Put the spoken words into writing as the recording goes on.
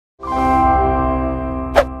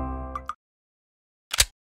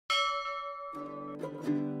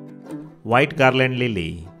white garland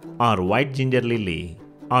lily or white ginger lily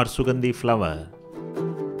or Sugandhi flower.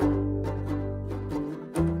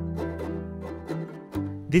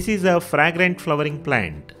 This is a fragrant flowering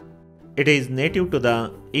plant. It is native to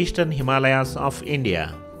the eastern Himalayas of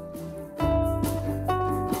India.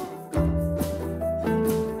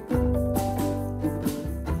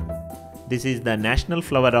 This is the national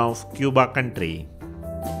flower of Cuba Country.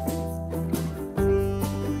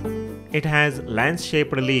 It has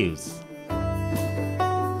lance-shaped leaves.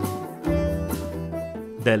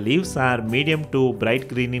 The leaves are medium to bright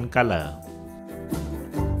green in color.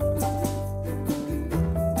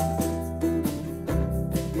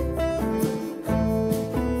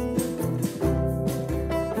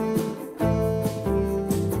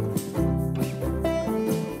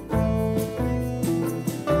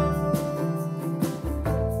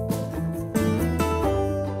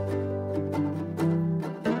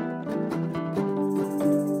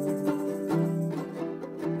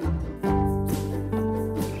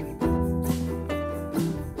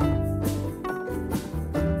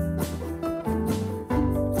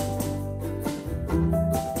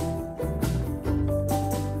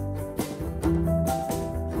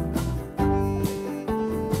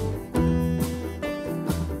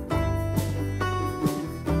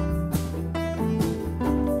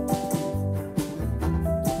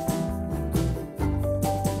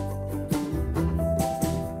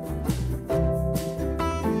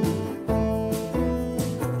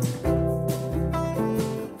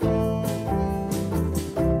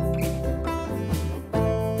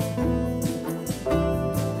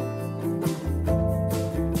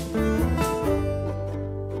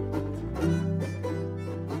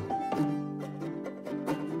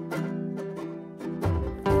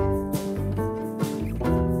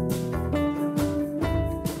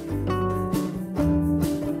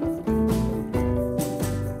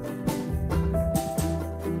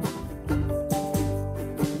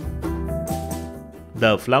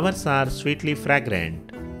 The flowers are sweetly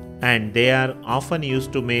fragrant and they are often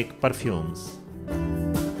used to make perfumes.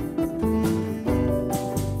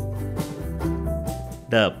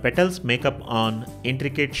 The petals make up an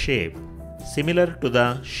intricate shape similar to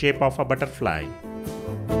the shape of a butterfly.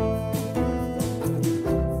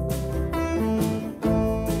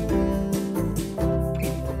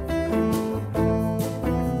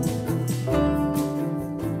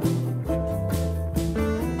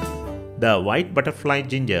 The white butterfly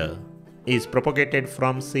ginger is propagated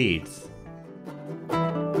from seeds.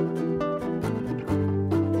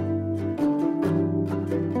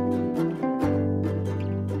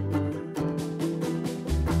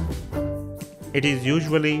 It is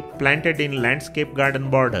usually planted in landscape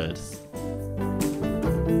garden borders.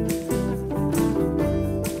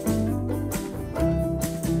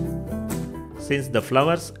 Since the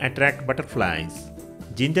flowers attract butterflies,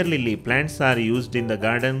 ginger lily plants are used in the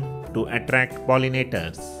garden to attract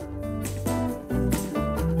pollinators.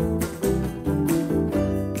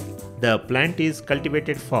 The plant is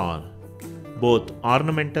cultivated for both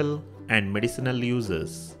ornamental and medicinal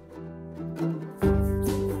uses.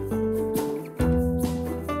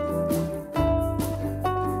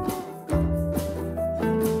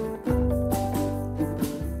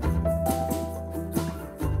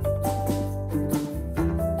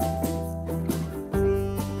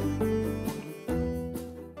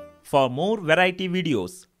 For more variety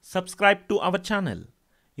videos, subscribe to our channel.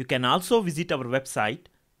 You can also visit our website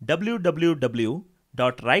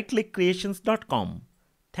www.rightclickcreations.com.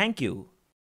 Thank you.